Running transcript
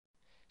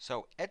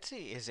So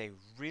Etsy is a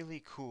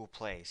really cool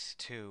place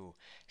to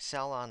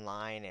sell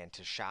online and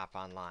to shop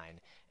online.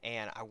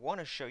 And I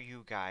want to show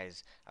you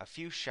guys a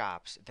few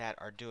shops that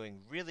are doing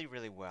really,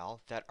 really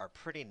well, that are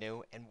pretty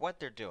new, and what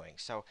they're doing.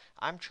 So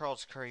I'm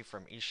Charles Curry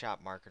from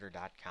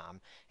eShopMarketer.com,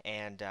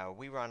 and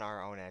we run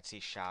our own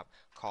Etsy shop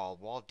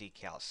called Wall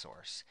Decal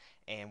Source.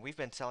 And we've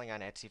been selling on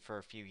Etsy for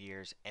a few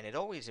years, and it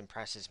always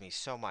impresses me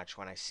so much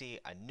when I see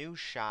a new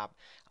shop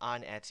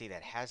on Etsy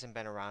that hasn't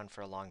been around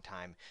for a long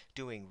time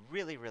doing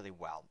really, really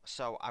well.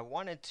 So I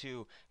wanted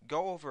to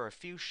go over a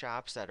few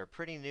shops that are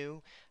pretty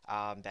new,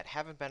 that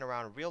haven't been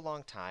around a real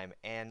long time,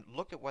 and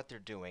look at what they're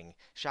doing.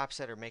 Shops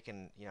that are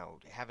making,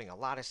 having a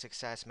lot of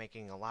success,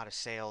 making a lot of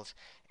sales,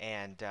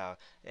 and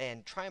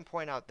try and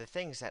point out the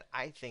things that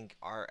I think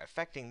are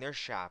affecting their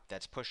shop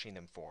that's pushing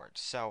them forward.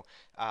 So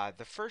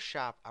the first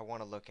shop I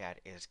want to look at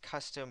is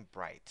Custom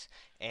Bright,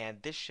 and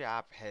this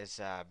shop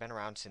has been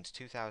around since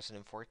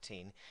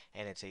 2014,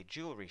 and it's a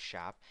jewelry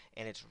shop,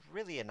 and it's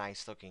really a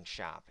nice looking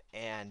shop.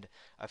 And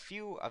a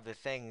few of the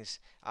things,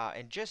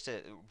 and just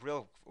a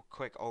real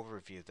quick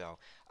overview though,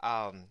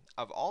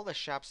 of all the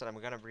shops that I'm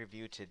going to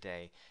review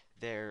today,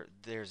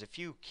 there's a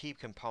few key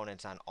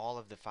components on all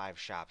of the five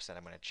shops that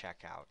I'm going to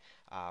check out,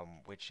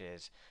 which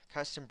is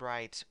Custom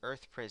Bright's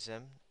Earth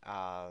Prism,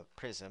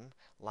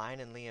 Lion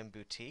and Liam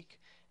Boutique,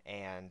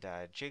 and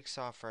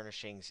Jigsaw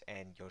Furnishings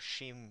and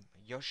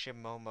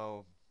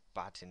Yoshimomo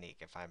Botanique,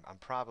 if I'm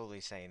probably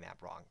saying that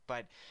wrong.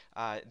 But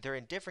they're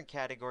in different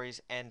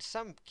categories, and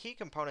some key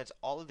components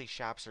all of these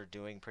shops are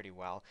doing pretty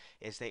well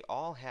is they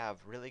all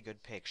have really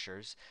good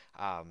pictures.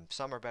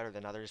 Some are better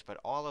than others, but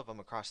all of them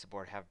across the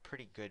board have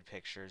pretty good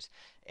pictures,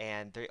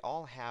 and they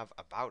all have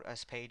About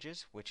Us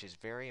pages, which is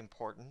very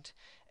important.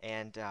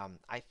 And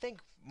I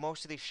think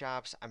most of these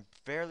shops, I'm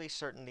fairly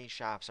certain these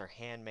shops are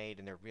handmade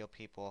and they're real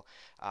people.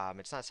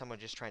 It's not someone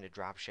just trying to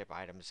drop ship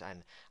items,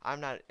 and I'm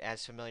not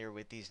as familiar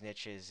with these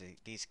niches,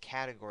 these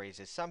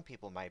categories as some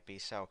people might be.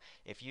 So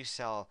if you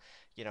sell,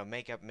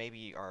 makeup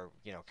maybe or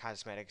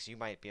cosmetics, you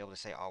might be able to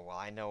say, oh well,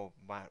 I know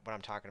what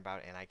I'm talking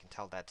about, and I can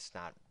tell that's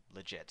not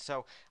legit.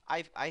 So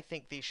I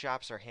think these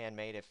shops are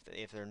handmade.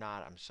 If they're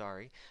not, I'm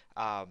sorry.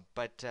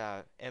 But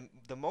and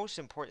the most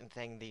important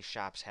thing these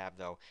shops have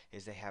though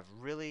is they have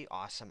really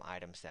awesome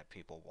items that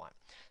people want.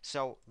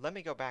 So let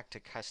me go back to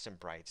Custom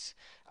Brights.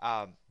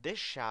 This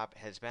shop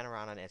has been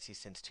around on Etsy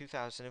since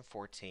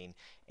 2014,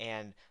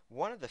 and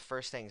one of the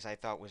first things I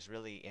thought was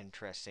really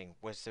interesting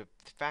was the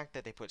fact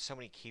that they put so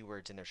many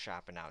keywords in their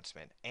shop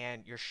announcement.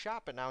 And your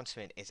shop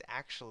announcement is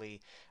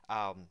actually,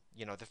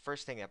 the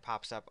first thing that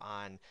pops up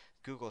on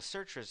Google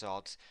search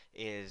results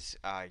is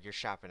your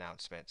shop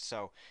announcement.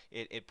 So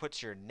it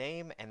puts your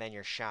name and then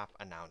your shop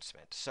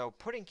announcement. So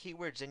putting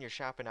keywords in your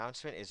shop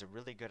announcement is a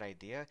really good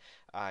idea.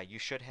 You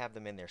should have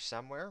them in there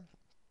somewhere.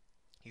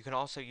 You can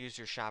also use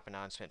your shop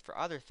announcement for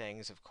other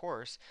things, of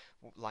course,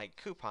 like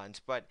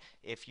coupons, but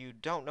if you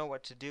don't know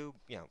what to do,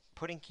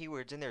 putting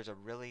keywords in there is a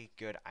really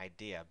good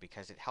idea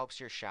because it helps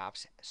your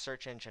shop's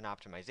search engine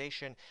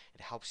optimization.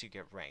 It helps you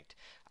get ranked.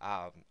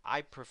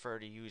 I prefer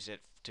to use it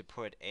to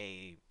put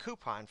a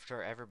coupon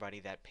for everybody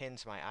that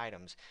pins my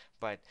items,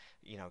 but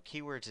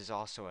keywords is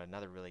also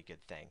another really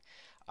good thing.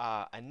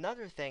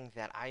 Another thing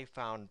that I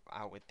found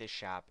out with this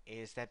shop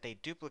is that they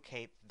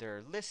duplicate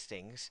their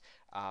listings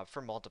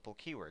for multiple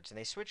keywords, and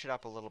they switch it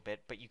up a little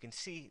bit, but you can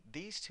see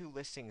these two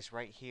listings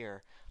right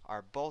here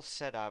are both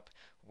set up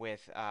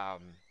with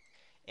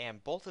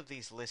and both of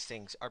these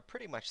listings are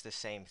pretty much the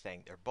same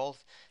thing. They're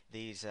both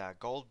these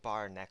gold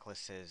bar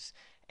necklaces,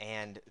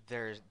 and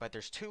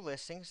there's two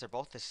listings. They're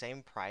both the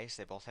same price.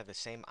 They both have the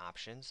same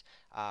options.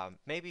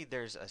 Maybe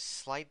there's a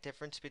slight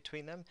difference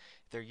between them.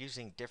 They're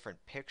using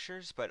different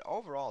pictures, but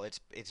overall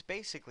it's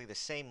basically the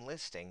same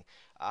listing,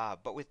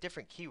 but with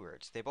different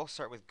keywords. They both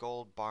start with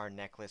gold bar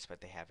necklace,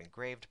 but they have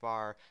engraved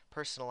bar,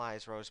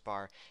 personalized rose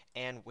bar,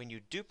 and when you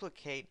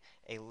duplicate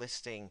a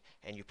listing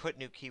and you put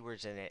new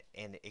keywords in it,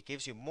 and it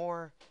gives you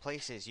more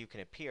places you can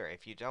appear.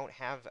 If you don't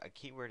have a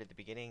keyword at the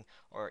beginning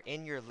or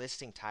in your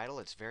listing title,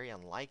 it's very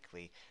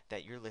unlikely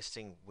that your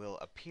listing will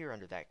appear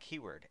under that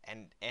keyword.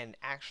 And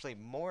actually,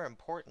 more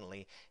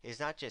importantly, is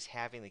not just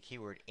having the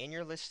keyword in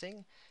your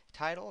listing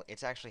title,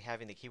 it's actually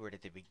having the keyword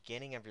at the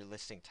beginning of your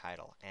listing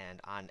title. And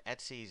on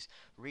Etsy's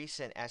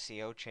recent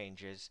SEO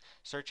changes,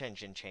 search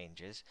engine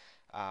changes,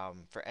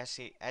 for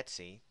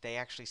Etsy, they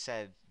actually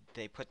said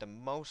they put the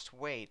most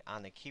weight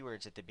on the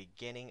keywords at the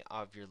beginning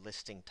of your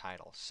listing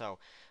title. So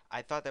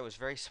I thought that was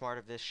very smart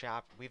of this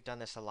shop. We've done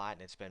this a lot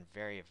and it's been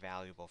very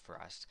valuable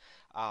for us.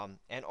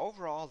 And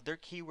overall, their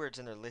keywords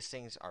and their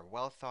listings are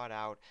well thought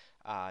out.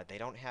 They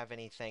don't have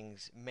any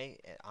things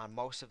on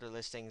most of their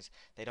listings.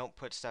 They don't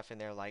put stuff in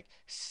there like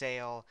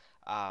sale.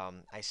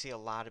 I see a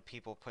lot of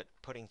people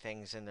putting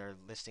things in their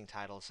listing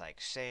titles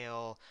like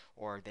sale,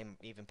 or they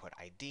even put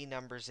ID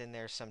numbers in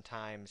there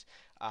sometimes.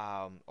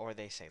 or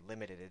they say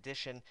limited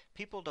edition.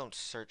 People don't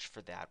search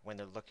for that when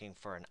they're looking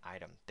for an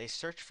item. They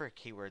search for a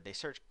keyword. They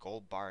search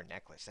gold bar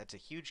necklace. That's a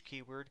huge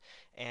keyword,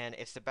 and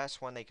it's the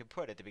best one they could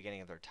put at the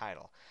beginning of their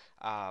title.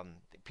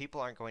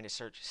 People aren't going to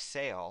search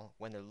sale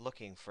when they're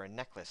looking for a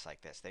necklace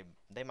like this.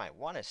 They might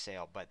want a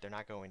sale, but they're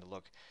not going to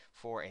look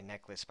for a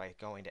necklace by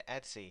going to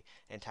Etsy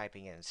and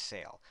typing in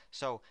sale.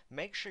 So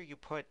make sure you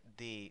put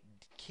the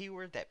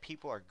keyword that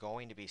people are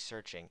going to be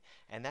searching,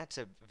 and that's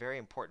a very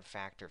important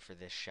factor for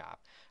this shop.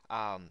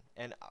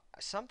 And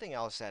something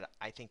else that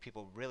I think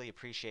people really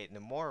appreciate, and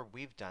the more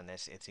we've done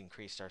this, it's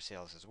increased our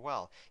sales as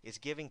well, is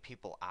giving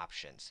people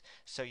options.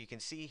 So you can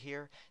see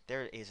here,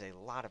 there is a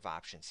lot of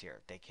options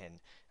here. They can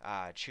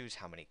choose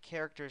how many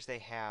characters they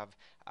have,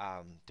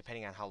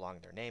 depending on how long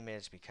their name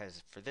is,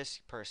 because for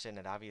this person,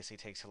 it obviously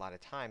takes a lot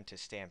of time to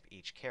stamp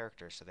each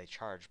character, so they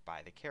charge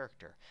by the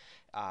character.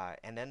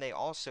 And then they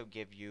also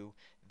give you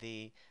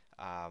the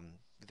um,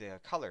 the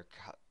color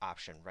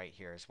option right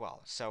here as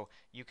well. So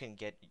you can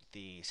get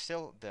the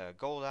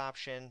gold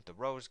option, the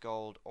rose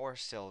gold, or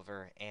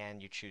silver,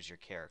 and you choose your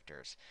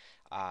characters.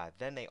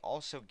 Then they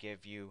also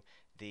give you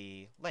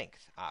the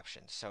length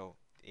option. So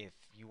if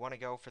you want to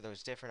go for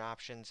those different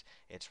options,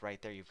 it's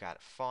right there. You've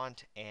got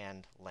font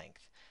and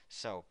length.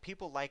 So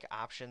people like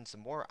options. The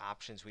more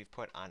options we've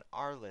put on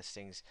our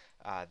listings,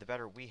 the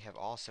better we have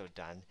also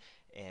done,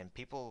 and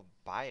people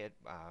buy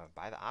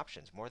the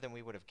options more than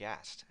we would have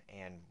guessed.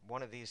 And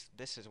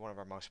this is one of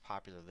our most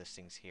popular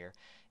listings here,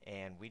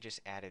 and we just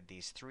added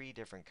these three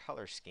different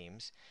color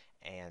schemes,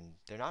 and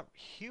they're not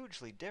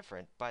hugely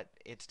different, but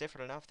it's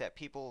different enough that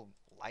people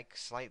like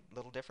slight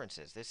little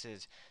differences. This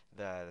is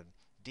the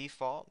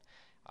default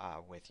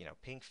with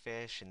pink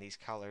fish and these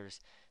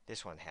colors.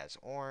 This one has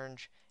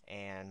orange,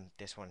 and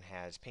this one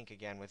has pink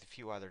again with a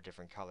few other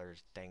different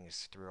colors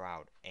things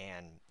throughout,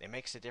 and it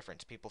makes a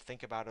difference. People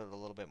think about it a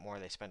little bit more.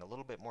 They spend a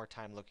little bit more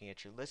time looking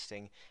at your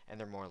listing, and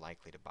they're more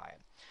likely to buy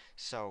it.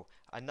 So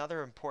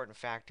another important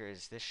factor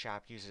is this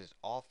shop uses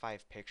all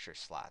 5 picture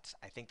slots.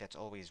 I think that's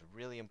always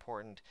really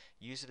important.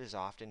 Use it as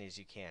often as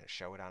you can.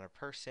 Show it on a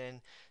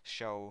person,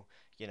 show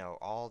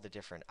all the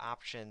different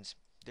options.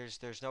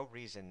 There's no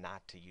reason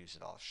not to use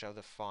it all. Show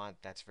the font.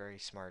 That's very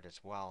smart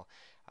as well,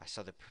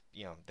 so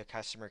the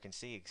customer can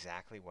see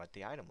exactly what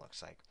the item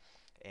looks like,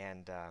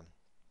 and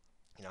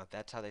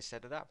that's how they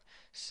set it up.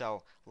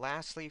 So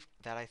lastly,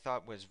 that I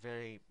thought was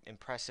very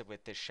impressive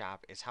with this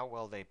shop is how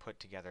well they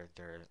put together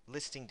their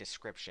listing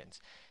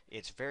descriptions.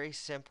 It's very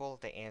simple.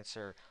 They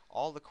answer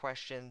all the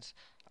questions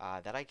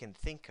that I can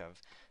think of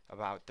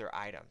about their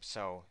item.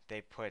 So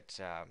they put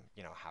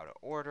how to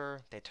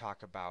order. They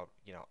talk about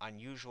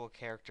unusual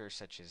characters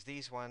such as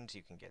these ones.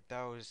 You can get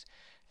those.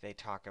 They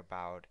talk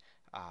about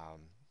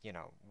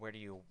where do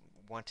you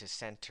want to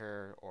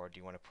center, or do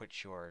you want to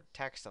put your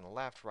text on the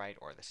left, right,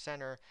 or the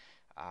center.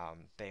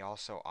 They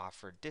also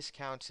offer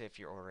discounts if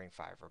you're ordering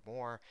 5 or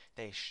more.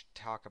 They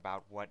talk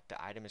about what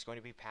the item is going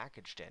to be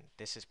packaged in.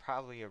 This is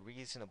probably a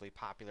reasonably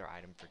popular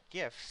item for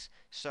gifts,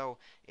 so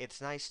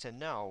it's nice to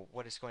know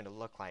what it's going to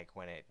look like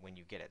when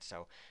you get it.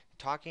 So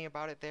talking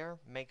about it there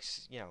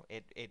makes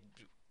it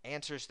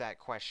answers that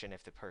question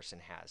if the person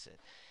has it.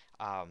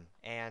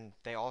 And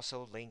they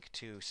also link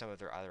to some of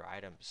their other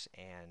items.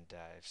 And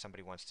if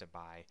somebody wants to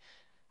buy,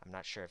 I'm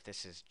not sure if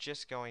this is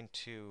just going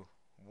to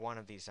one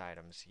of these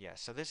items. Yes,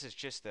 so this is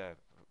just the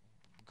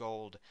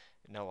gold,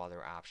 no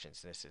other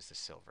options. This is the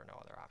silver, no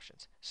other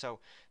options. So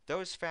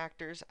those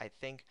factors, I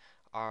think,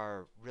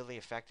 are really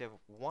effective.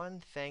 One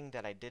thing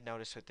that I did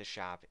notice with the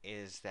shop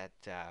is that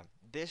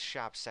this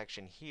shop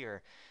section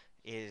here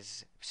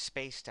is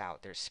spaced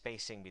out. There's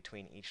spacing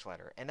between each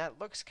letter. And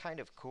that looks kind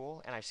of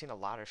cool, and I've seen a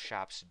lot of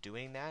shops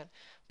doing that,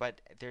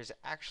 but there's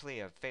actually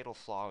a fatal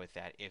flaw with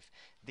that. If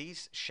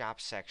these shop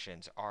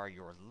sections are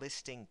your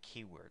listing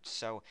keywords,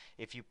 so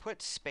if you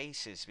put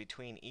spaces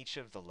between each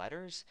of the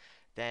letters,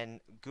 then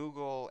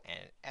Google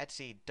and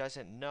Etsy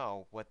doesn't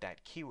know what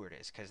that keyword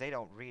is because they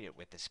don't read it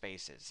with the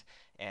spaces.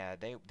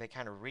 They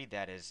kind of read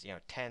that as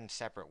 10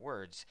 separate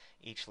words.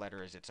 Each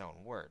letter is its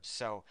own word.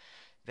 So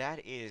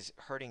that is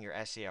hurting your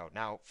SEO.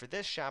 Now, for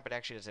this shop, it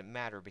actually doesn't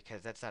matter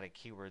because that's not a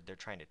keyword they're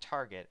trying to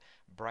target.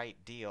 Bright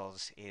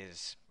Deals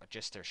is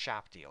just their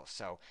shop deal.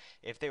 So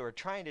if they were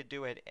trying to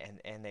do it,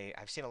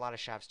 I've seen a lot of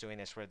shops doing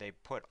this where they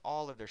put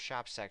all of their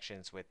shop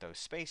sections with those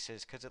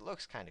spaces because it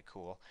looks kind of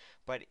cool,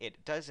 but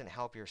it doesn't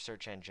help your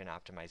search engine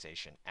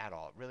optimization at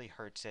all. It really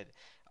hurts it.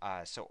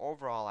 So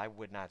overall, I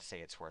would not say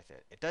it's worth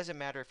it. It doesn't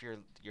matter if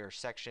your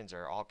sections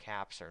are all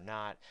caps or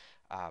not.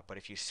 But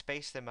if you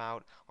space them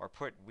out or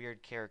put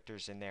weird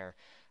characters in there,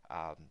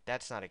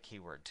 that's not a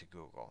keyword to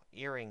Google.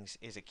 Earrings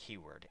is a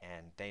keyword,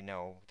 and they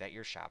know that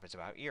your shop is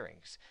about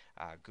earrings,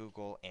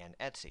 Google and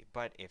Etsy.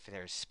 But if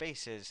there's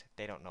spaces,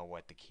 they don't know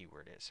what the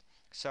keyword is.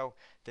 So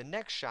the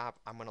next shop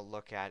I'm going to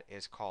look at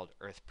is called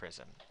Earth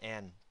Prism,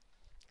 and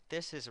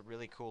this is a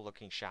really cool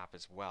looking shop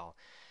as well.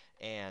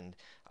 And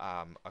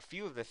a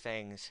few of the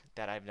things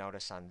that I've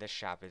noticed on this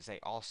shop is they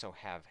also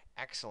have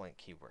excellent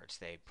keywords.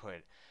 They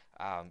put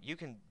You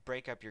can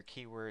break up your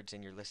keywords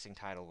in your listing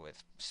title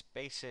with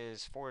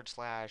spaces, forward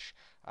slash.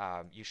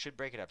 You should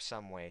break it up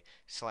some way.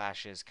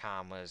 Slashes,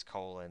 commas,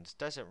 colons,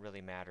 doesn't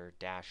really matter,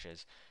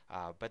 dashes.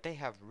 But they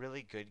have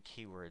really good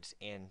keywords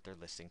in their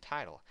listing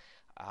title.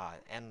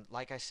 And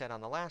like I said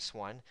on the last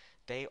one,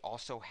 they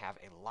also have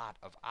a lot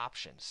of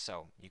options.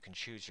 So you can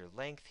choose your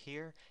length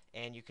here,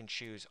 and you can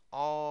choose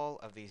all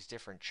of these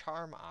different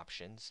charm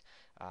options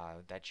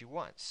that you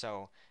want.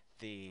 So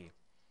the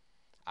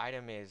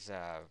item is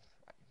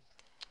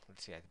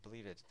let's see, I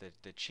believe it's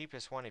the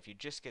cheapest one. If you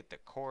just get the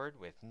cord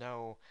with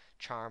no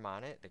charm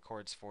on it, the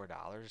cord's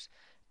 $4.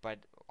 But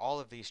all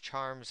of these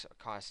charms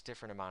cost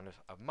different amount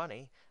of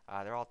money.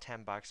 They're all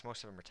 $10.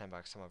 Most of them are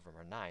 $10. Some of them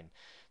are 9.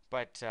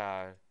 But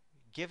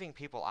giving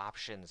people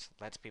options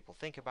lets people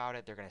think about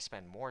it. They're going to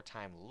spend more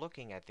time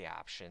looking at the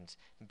options.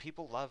 And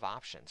people love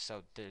options,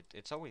 so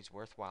it's always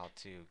worthwhile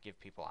to give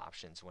people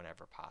options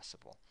whenever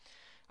possible.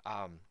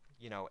 Um,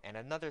 and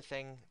another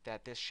thing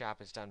that this shop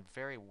has done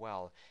very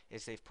well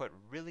is they've put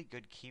really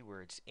good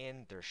keywords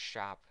in their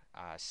shop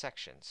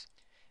sections.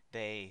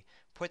 They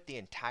put the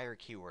entire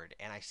keyword,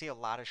 and I see a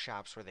lot of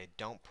shops where they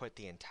don't put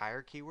the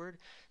entire keyword.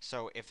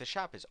 So if the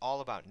shop is all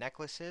about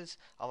necklaces,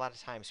 a lot of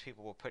times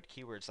people will put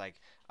keywords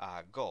like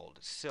gold,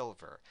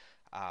 silver,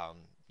 um,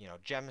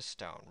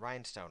 gemstone,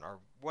 rhinestone, or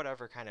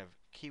whatever kind of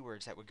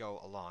keywords that would go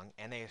along,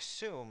 and they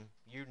assume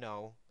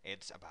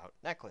it's about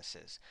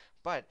necklaces.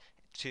 But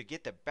to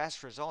get the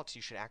best results,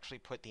 you should actually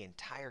put the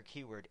entire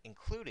keyword,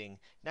 including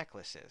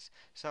necklaces.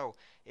 So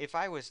if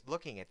I was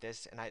looking at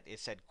this and it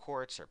said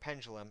quartz or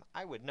pendulum,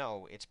 I would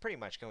know it's pretty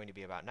much going to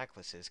be about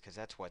necklaces because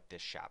that's what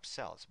this shop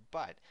sells.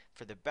 But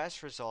for the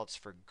best results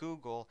for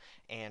Google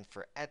and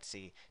for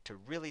Etsy, to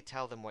really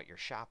tell them what your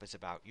shop is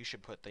about, you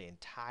should put the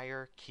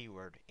entire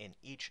keyword in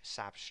each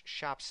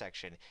shop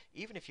section,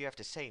 even if you have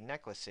to say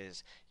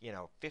necklaces,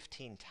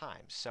 15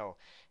 times. So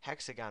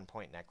hexagon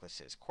point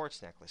necklaces,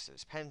 quartz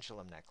necklaces,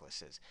 pendulum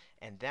necklaces,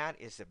 and that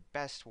is the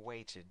best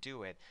way to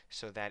do it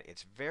so that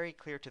it's very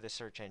clear to the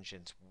search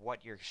engines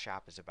what your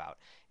shop is about.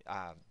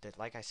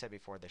 Like I said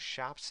before, the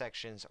shop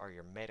sections are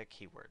your meta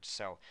keywords.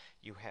 So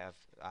you have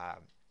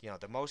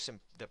the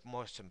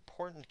most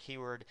important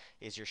keyword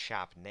is your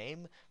shop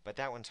name, but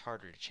that one's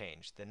harder to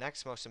change. The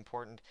next most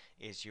important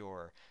is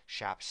your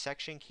shop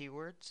section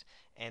keywords,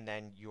 and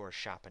then your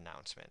shop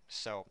announcement.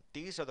 So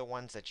these are the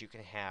ones that you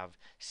can have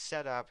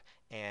set up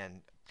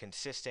and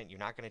consistent. You're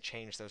not going to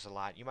change those a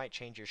lot. You might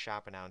change your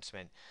shop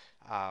announcement.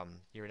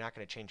 You're not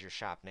going to change your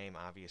shop name,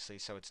 obviously.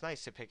 So it's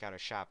nice to pick out a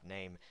shop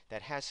name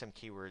that has some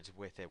keywords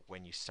with it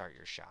when you start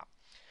your shop.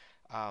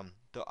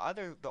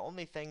 The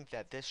only thing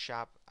that this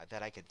shop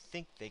that I could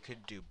think they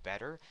could do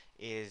better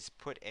is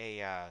put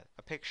a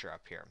picture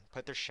up here,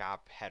 put their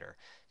shop header,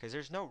 because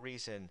there's no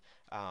reason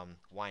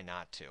why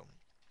not to.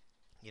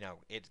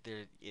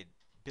 It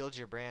builds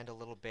your brand a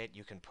little bit.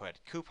 You can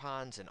put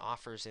coupons and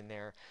offers in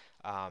there,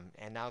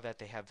 and now that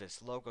they have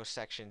this logo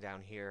section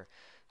down here,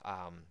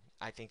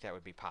 I think that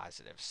would be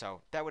positive.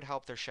 So that would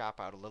help their shop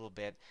out a little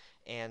bit,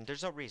 and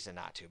there's no reason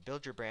not to.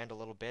 Build your brand a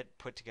little bit,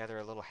 put together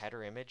a little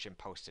header image, and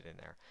post it in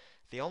there.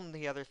 The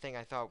only other thing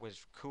I thought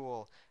was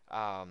cool,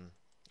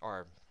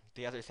 or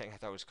the other thing I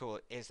thought was cool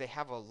is they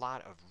have a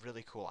lot of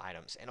really cool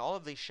items. And all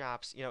of these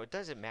shops, it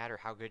doesn't matter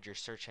how good your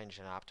search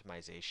engine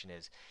optimization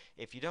is.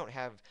 If you don't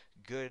have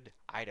good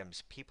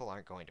items, people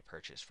aren't going to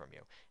purchase from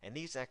you. And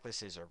these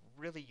necklaces are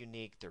really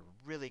unique. They're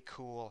really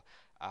cool.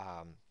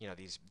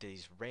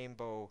 These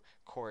rainbow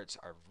quartz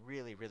are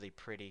really, really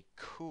pretty,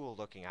 cool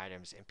looking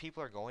items, and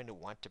people are going to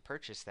want to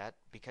purchase that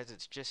because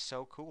it's just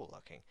so cool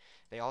looking.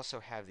 They also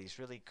have these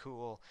really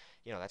cool,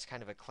 that's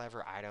kind of a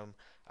clever item,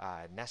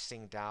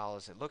 nesting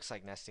dolls. It looks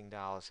like nesting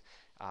dolls,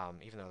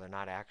 even though they're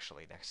not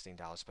actually nesting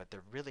dolls, but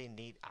they're really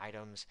neat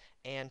items,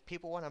 and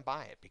people want to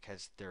buy it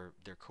because they're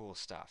cool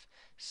stuff.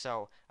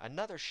 So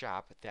another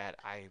shop that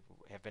I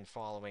have been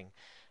following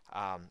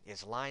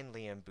is Line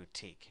Liam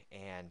Boutique,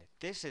 and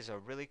this is a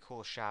really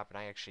cool shop, and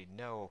I actually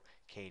know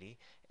Katie,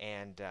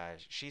 and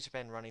she's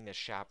been running this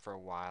shop for a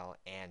while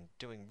and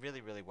doing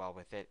really, really well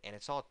with it, and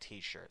it's all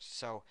t-shirts.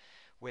 So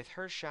with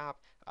her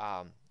shop,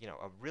 a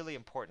really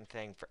important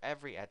thing for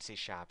every Etsy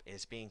shop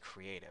is being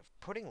creative,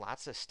 putting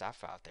lots of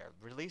stuff out there,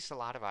 release a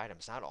lot of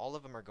items. Not all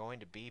of them are going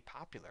to be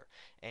popular,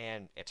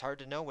 and it's hard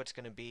to know what's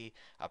going to be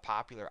a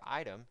popular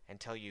item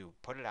until you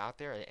put it out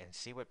there and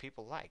see what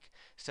people like.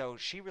 So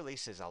she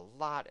releases a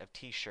lot of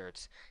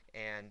t-shirts,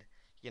 and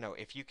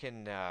if you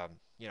can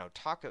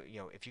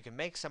if you can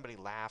make somebody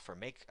laugh or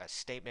make a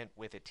statement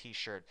with a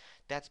t-shirt,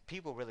 that's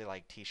people really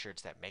like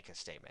t-shirts that make a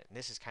statement. And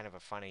this is kind of a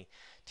funny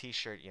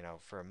t-shirt,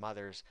 for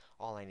mothers.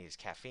 All I need is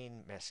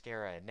caffeine,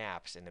 mascara, and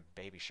naps, and the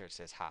baby shirt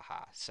says "ha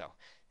ha." So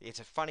it's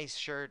a funny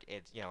shirt.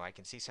 I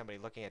can see somebody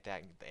looking at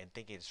that and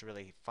thinking it's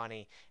really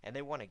funny, and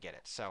they want to get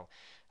it. So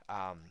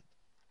um,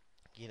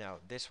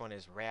 this one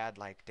is rad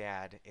like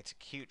dad. It's a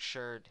cute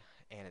shirt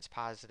and it's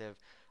positive.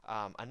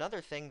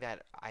 Another thing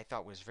that I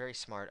thought was very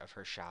smart of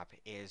her shop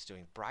is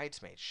doing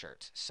bridesmaid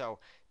shirts. So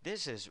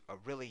this is a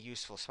really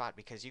useful spot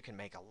because you can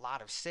make a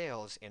lot of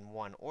sales in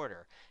one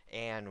order.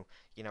 And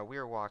we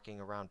were walking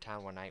around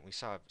town one night and we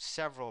saw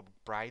several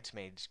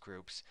bridesmaids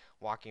groups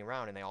walking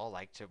around, and they all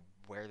like to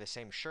wear the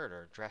same shirt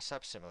or dress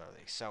up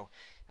similarly. So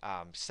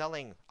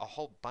selling a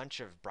whole bunch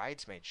of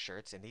bridesmaid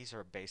shirts, and these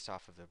are based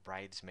off of the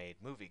bridesmaid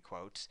movie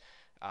quotes.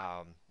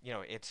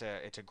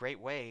 It's a great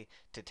way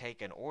to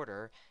take an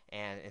order,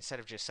 and instead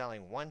of just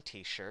selling one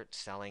T-shirt,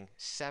 selling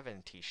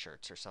 7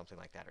 T-shirts or something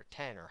like that, or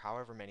 10, or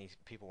however many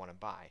people want to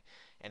buy.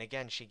 And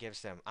again, she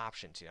gives them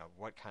options.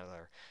 What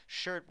color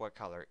shirt, what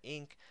color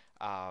ink,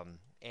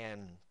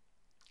 and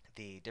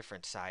the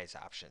different size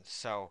options.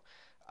 So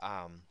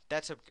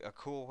that's a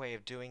cool way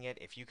of doing it.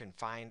 If you can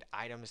find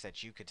items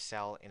that you could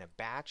sell in a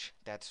batch,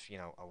 that's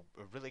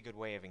a really good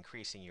way of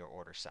increasing your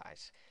order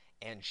size.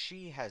 And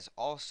she has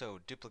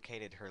also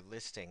duplicated her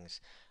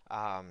listings.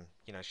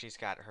 She's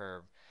got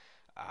her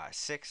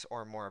 6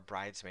 or more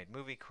bridesmaid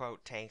movie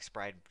quote tanks,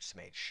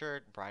 bridesmaid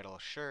shirt, bridal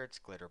shirts,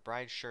 glitter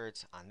bride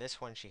shirts. On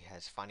this one, she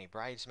has funny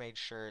bridesmaid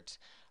shirts.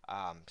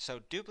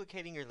 So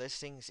duplicating your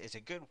listings is a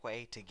good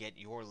way to get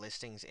your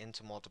listings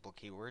into multiple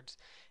keywords.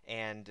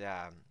 And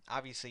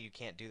obviously, you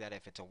can't do that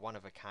if it's a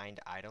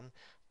one-of-a-kind item.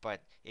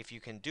 But if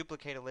you can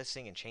duplicate a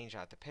listing and change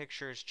out the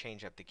pictures,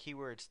 change up the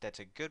keywords, that's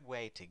a good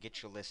way to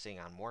get your listing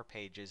on more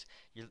pages.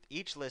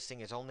 Each listing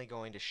is only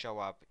going to show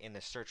up in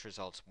the search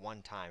results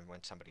one time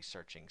when somebody's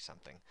searching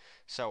something.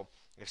 So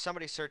if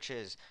somebody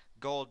searches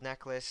gold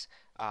necklace,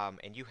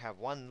 and you have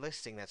one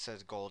listing that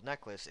says gold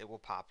necklace, it will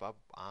pop up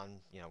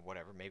on,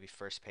 whatever, maybe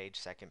first page,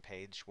 second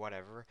page,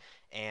 whatever.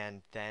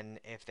 And then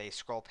if they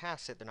scroll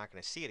past it, they're not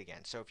going to see it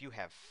again. So if you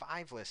have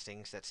 5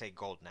 listings that say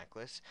gold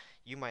necklace,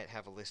 you might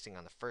have a listing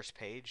on the first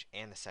page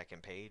and the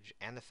second page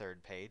and the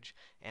third page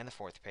and the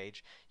fourth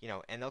page,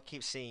 and they'll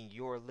keep seeing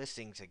your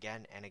listings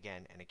again and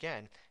again and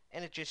again.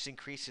 And it just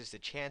increases the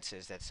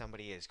chances that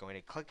somebody is going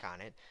to click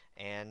on it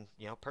and,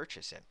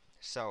 purchase it.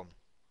 So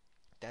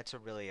that's a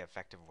really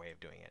effective way of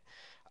doing it.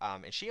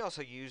 And she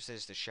also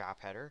uses the shop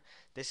header.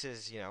 This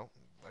is,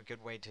 a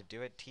good way to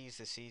do it. Tease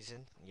the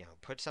season.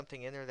 Put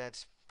something in there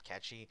that's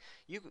catchy.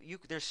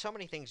 There's so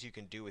many things you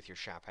can do with your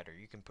shop header.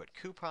 You can put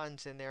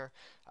coupons in there.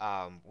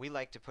 We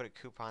like to put a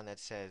coupon that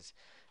says,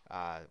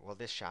 well,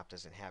 this shop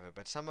doesn't have it,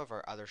 but some of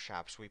our other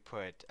shops we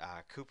put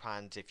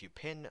coupons. If you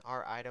pin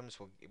our items,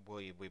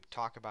 we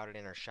talk about it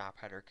in our shop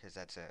header because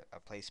that's a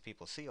place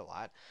people see a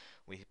lot.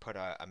 We put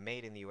a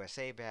Made in the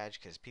USA badge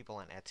because people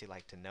on Etsy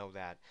like to know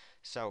that.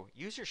 So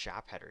use your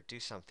shop header, do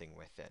something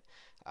with it.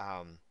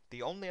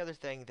 The only other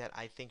thing that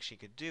I think she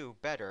could do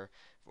better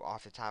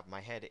off the top of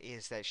my head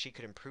is that she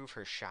could improve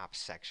her shop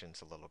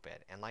sections a little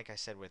bit. And like I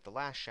said with the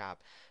last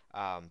shop,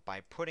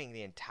 by putting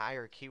the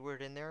entire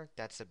keyword in there,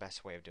 that's the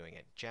best way of doing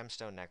it.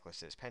 Gemstone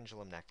necklaces,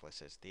 pendulum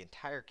necklaces, the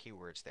entire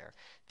keyword's there.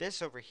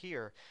 This over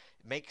here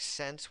makes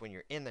sense when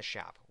you're in the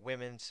shop.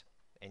 Women's,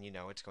 and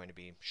it's going to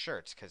be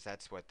shirts because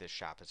that's what this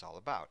shop is all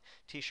about,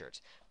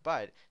 t-shirts.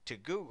 But to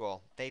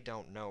Google, they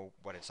don't know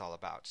what it's all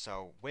about.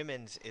 So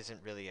women's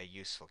isn't really a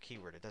useful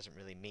keyword. It doesn't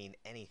really mean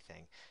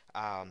anything.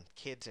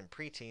 Kids and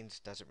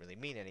preteens doesn't really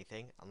mean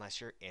anything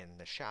unless you're in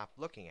the shop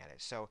looking at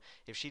it. So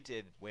if she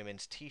did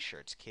women's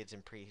t-shirts, kids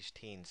and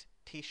preteens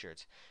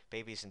t-shirts,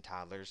 babies and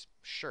toddlers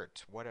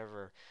shirts,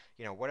 whatever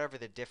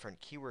the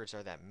different keywords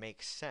are that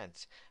make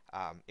sense,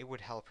 it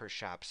would help her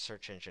shop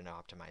search engine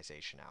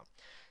optimization out.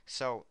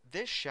 So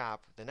this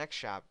shop, the next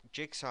shop,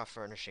 Jigsaw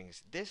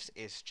Furnishings, this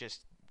is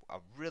just a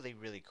really,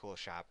 really cool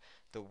shop.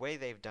 The way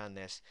they've done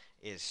this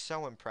is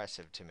so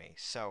impressive to me.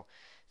 So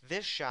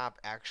this shop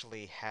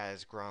actually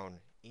has grown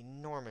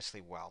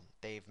enormously well.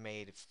 They've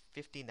made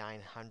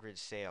 5,900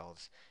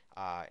 sales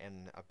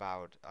in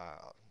about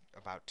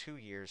 2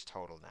 years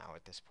total now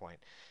at this point,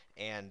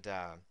 and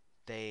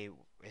they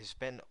has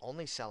been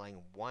only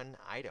selling one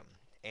item.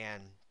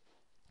 And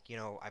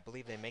I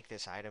believe they make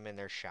this item in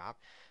their shop.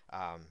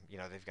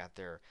 They've got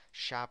their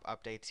shop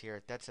updates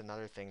here. That's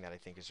another thing that I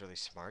think is really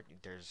smart.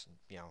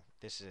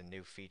 This is a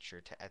new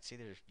feature to Etsy.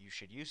 You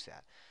should use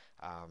that.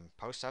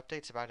 Post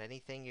updates about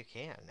anything you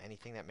can,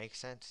 anything that makes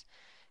sense.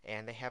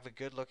 And they have a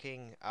good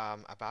looking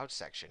about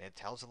section. It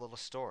tells a little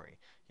story.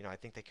 I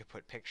think they could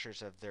put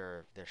pictures of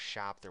their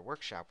shop, their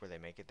workshop where they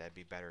make it. That'd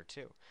be better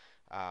too.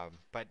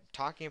 But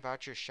talking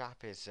about your shop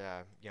is,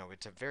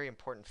 it's a very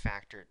important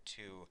factor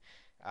to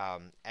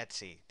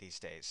Etsy these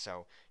days.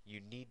 So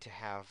you need to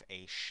have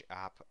a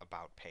shop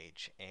about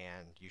page,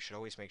 and you should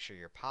always make sure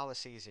your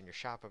policies in your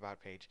shop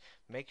about page,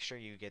 make sure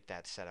you get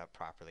that set up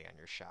properly on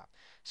your shop.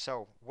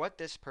 So what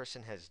this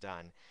person has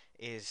done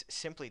is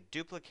simply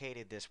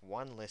duplicated this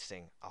one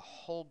listing a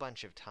whole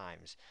bunch of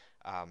times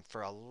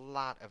for a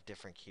lot of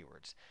different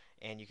keywords.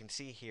 And you can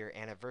see here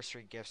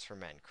anniversary gifts for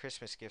men,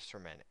 Christmas gifts for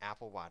men,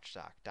 Apple Watch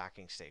dock,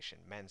 docking station,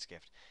 men's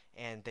gift.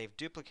 And they've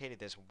duplicated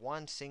this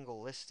one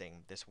single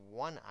listing, this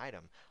one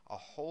item, a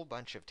whole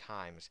bunch of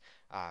times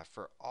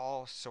for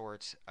all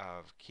sorts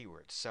of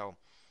keywords. So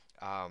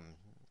um,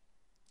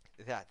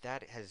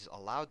 that has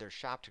allowed their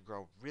shop to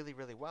grow really,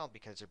 really well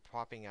because they're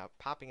popping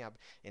up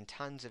in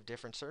tons of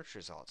different search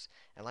results.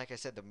 And like I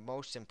said, the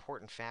most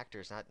important factor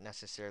is not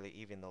necessarily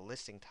even the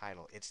listing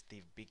title, it's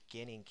the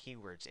beginning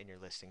keywords in your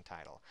listing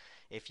title.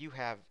 If you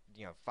have,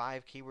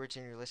 5 keywords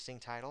in your listing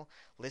title,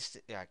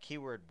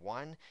 keyword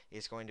 1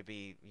 is going to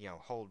be,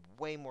 hold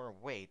way more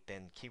weight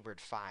than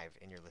keyword 5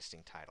 in your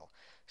listing title.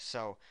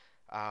 So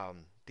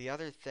the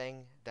other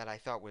thing that I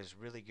thought was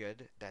really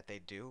good that they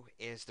do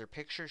is their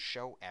pictures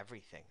show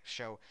everything.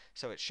 So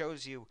it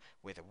shows you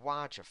with a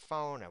watch, a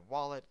phone, a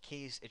wallet,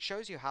 keys. It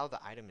shows you how the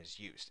item is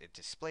used. It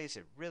displays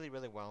it really,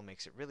 really well,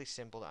 makes it really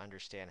simple to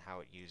understand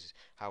how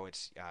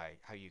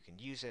you can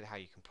use it, how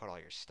you can put all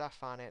your stuff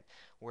on it,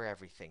 where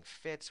everything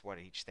fits, what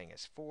each thing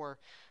is for.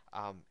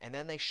 And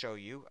then they show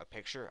you a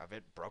picture of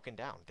it broken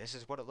down. This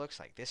is what it looks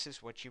like. This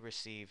is what you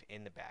receive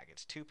in the bag.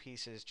 It's 2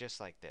 pieces just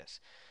like this.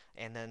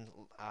 And then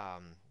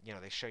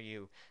they show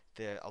you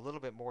a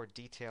little bit more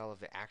detail of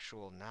the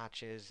actual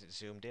notches,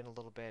 zoomed in a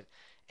little bit,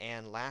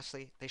 and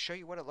lastly, they show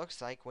you what it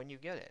looks like when you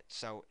get it.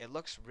 So it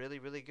looks really,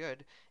 really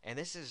good, and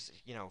this is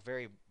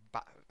very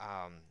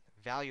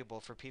valuable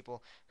for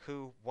people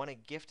who want to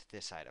gift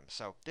this item.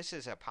 So this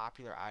is a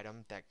popular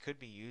item that could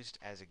be used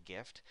as a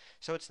gift.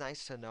 So it's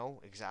nice to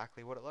know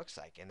exactly what it looks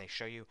like, and they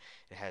show you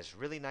it has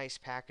really nice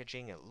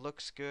packaging. It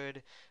looks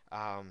good.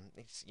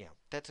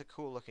 That's a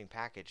cool looking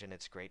package, and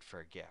it's great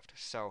for a gift.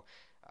 So.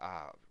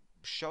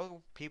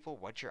 Show people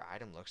what your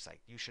item looks like.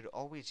 You should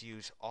always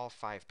use all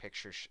 5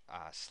 picture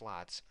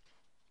slots.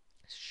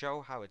 Show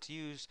how it's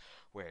used,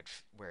 where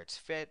it's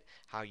fit,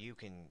 how you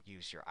can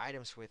use your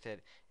items with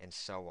it, and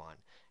so on.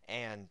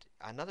 And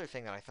another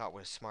thing that I thought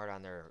was smart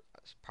on their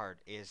part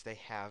is they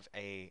have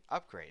a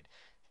upgrade.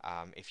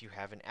 If you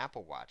have an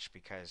Apple Watch,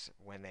 because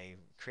when they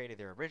created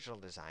their original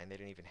design, they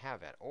didn't even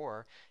have it.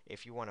 Or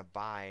if you want to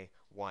buy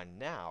one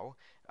now,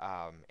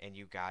 and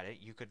you got it,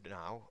 you could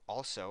now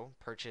also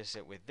purchase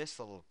it with this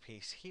little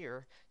piece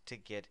here to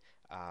get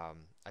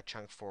a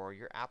chunk for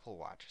your Apple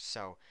Watch.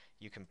 So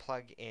you can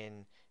plug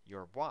in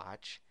your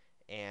watch,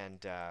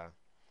 and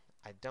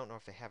I don't know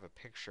if they have a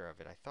picture of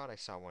it. I thought I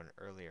saw one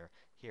earlier.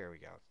 Here we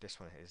go. This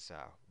one is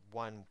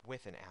one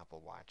with an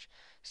Apple Watch.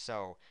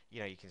 So,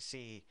 you can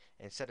see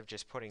instead of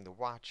just putting the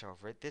watch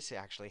over it, this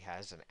actually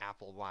has an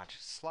Apple Watch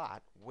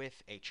slot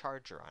with a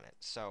charger on it.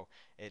 So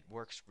it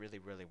works really,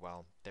 really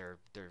well. They're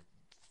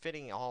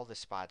fitting all the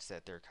spots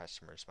that their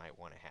customers might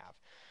want to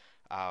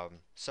have.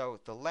 So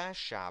the last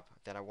shop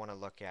that I want to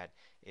look at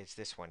is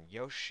this one,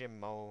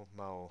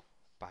 Yoshimomo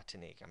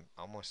Botanique. I'm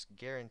almost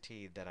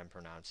guaranteed that I'm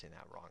pronouncing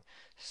that wrong.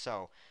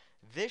 So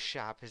this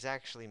shop has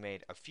actually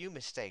made a few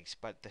mistakes,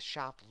 but the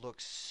shop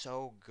looks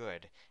so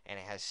good and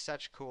it has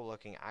such cool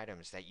looking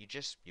items that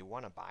you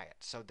want to buy it.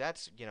 So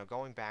that's,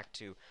 going back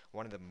to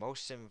one of the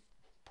most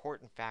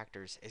important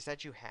factors is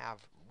that you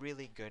have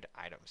really good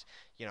items.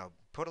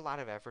 Put a lot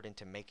of effort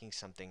into making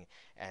something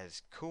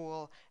as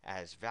cool,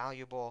 as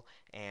valuable,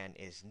 and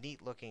as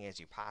neat looking as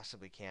you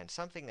possibly can.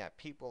 Something that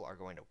people are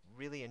going to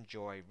really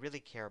enjoy, really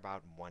care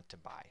about, and want to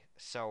buy.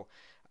 So,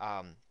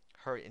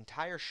 her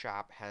entire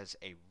shop has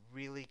a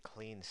really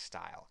clean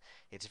style.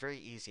 It's very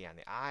easy on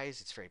the eyes,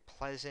 it's very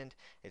pleasant,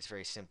 it's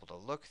very simple to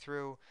look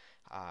through.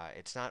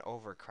 It's not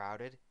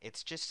overcrowded.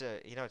 It's just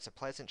it's a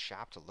pleasant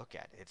shop to look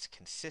at. It's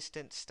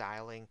consistent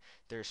styling.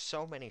 There's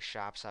so many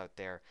shops out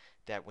there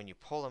that when you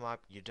pull them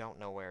up, you don't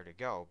know where to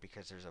go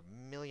because there's a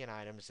million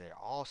items. There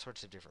are all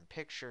sorts of different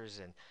pictures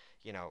and,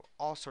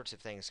 all sorts of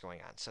things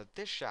going on. So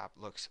this shop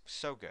looks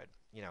so good.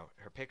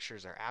 Her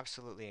pictures are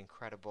absolutely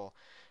incredible.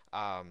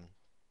 Um,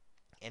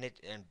 and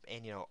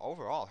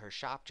overall her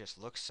shop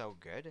just looks so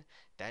good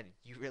that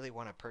you really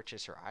want to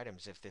purchase her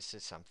items if this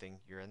is something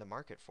you're in the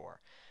market for.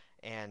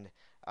 And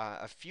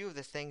a few of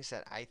the things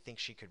that I think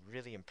she could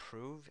really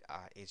improve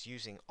is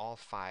using all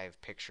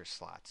 5 picture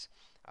slots.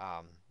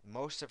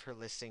 Most of her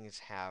listings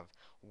have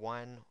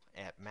one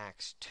at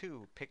max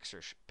 2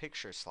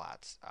 picture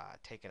slots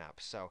taken up.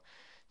 So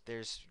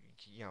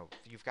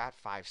you've got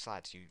 5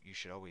 slots. You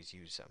should always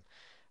use them.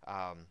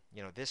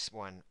 This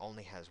one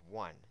only has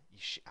one.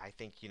 I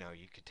think you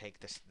could take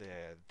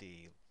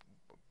the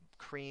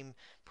cream,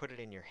 put it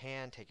in your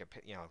hand, take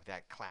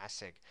that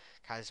classic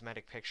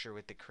cosmetic picture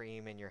with the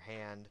cream in your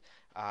hand.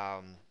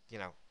 Um, you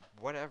know,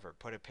 whatever.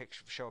 Put a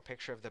picture, show a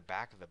picture of the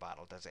back of the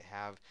bottle. Does it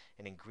have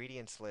an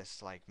ingredients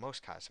list like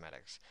most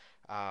cosmetics?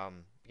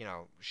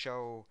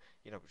 Show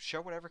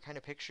whatever kind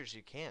of pictures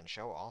you can.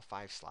 Show all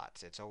 5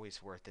 slots. It's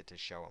always worth it to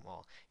show them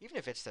all. Even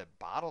if it's the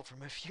bottle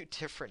from a few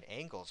different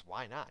angles,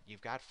 why not?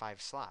 You've got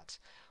 5 slots.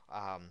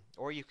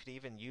 Or you could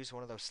even use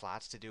one of those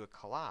slots to do a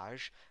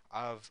collage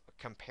of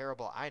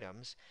comparable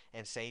items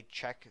and say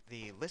check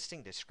the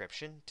listing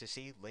description to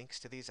see links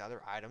to these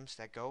other items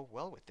that go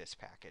well with this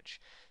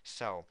package.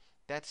 So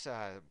that's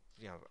a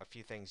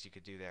few things you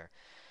could do there.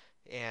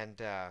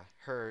 And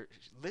her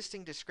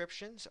listing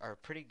descriptions are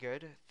pretty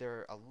good.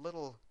 They're a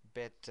little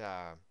bit,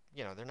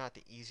 they're not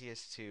the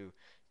easiest to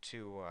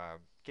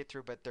get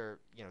through, but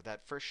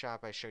that first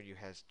shop I showed you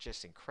has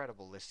just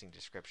incredible listing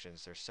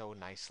descriptions. They're so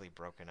nicely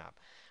broken up.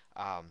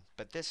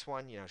 But this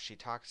one, you know, she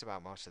talks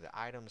about most of the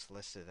items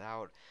listed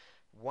out.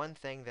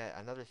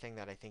 Another thing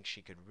that I think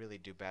she could really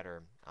do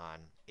better on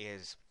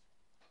is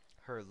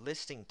her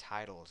listing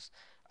titles.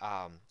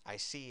 I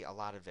see a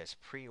lot of this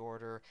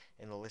pre-order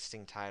in the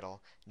listing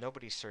title.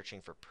 Nobody's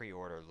searching for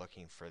pre-order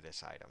looking for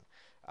this item.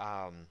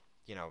 Um,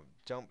 you know,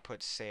 don't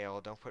put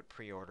sale, don't put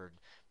pre-ordered.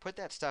 Put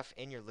that stuff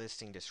in your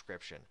listing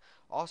description.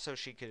 Also,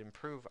 she could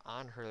improve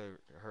on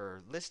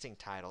her listing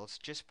titles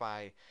just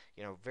by,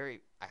 you know,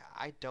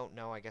 I don't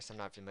know, I guess I'm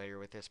not familiar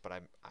with this, but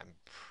I'm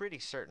pretty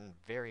certain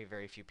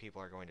very few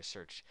people are going to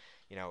search,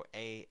 you know,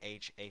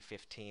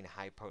 AHA15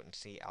 high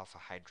potency alpha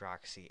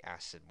hydroxy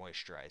acid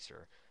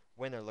moisturizer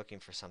when they're looking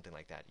for something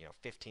like that, you know,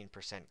 15%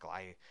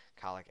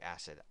 glycolic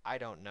acid. I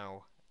don't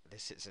know.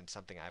 This isn't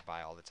something I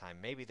buy all the time.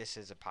 Maybe this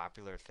is a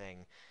popular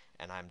thing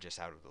and I'm just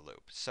out of the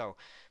loop. So,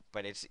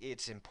 but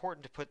it's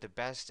important to put the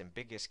best and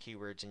biggest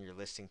keywords in your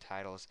listing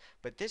titles,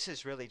 but this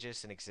is really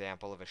just an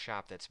example of a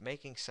shop that's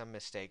making some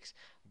mistakes,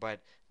 but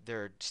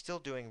they're still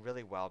doing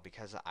really well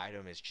because the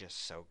item is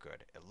just so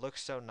good. It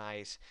looks so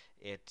nice.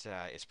 It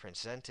is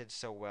presented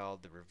so well.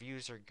 The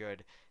reviews are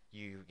good.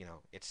 You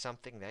know, it's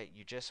something that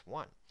you just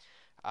want.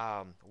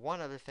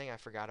 One other thing I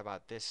forgot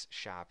about this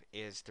shop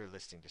is their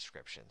listing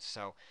descriptions.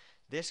 So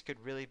this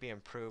could really be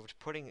improved.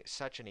 Putting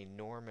such an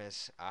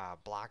enormous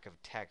block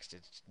of text,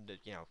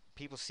 you know,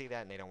 people see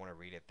that and they don't want to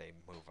read it. They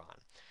move on.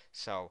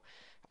 So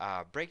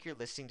break your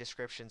listing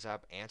descriptions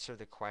up, answer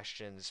the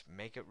questions,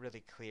 make it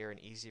really clear and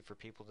easy for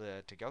people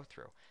to go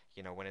through.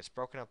 You know, when it's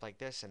broken up like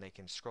this and they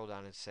can scroll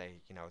down and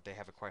say, you know, they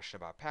have a question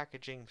about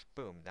packaging,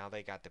 boom, now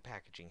they got the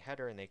packaging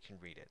header and they can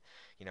read it.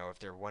 You know, if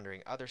they're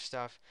wondering other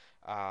stuff,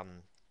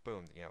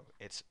 boom, you know,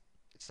 it's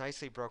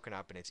nicely broken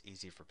up and it's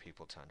easy for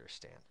people to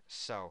understand.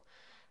 So,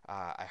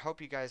 I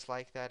hope you guys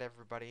like that,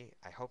 everybody.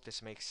 I hope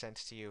this makes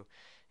sense to you.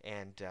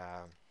 And,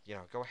 you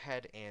know, go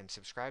ahead and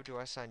subscribe to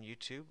us on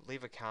YouTube.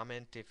 Leave a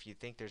comment if you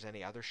think there's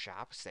any other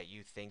shops that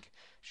you think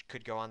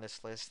could go on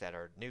this list that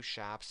are new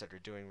shops that are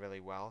doing really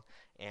well.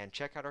 And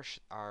check out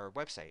our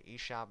website,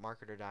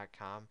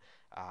 eshopmarketer.com.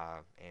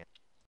 And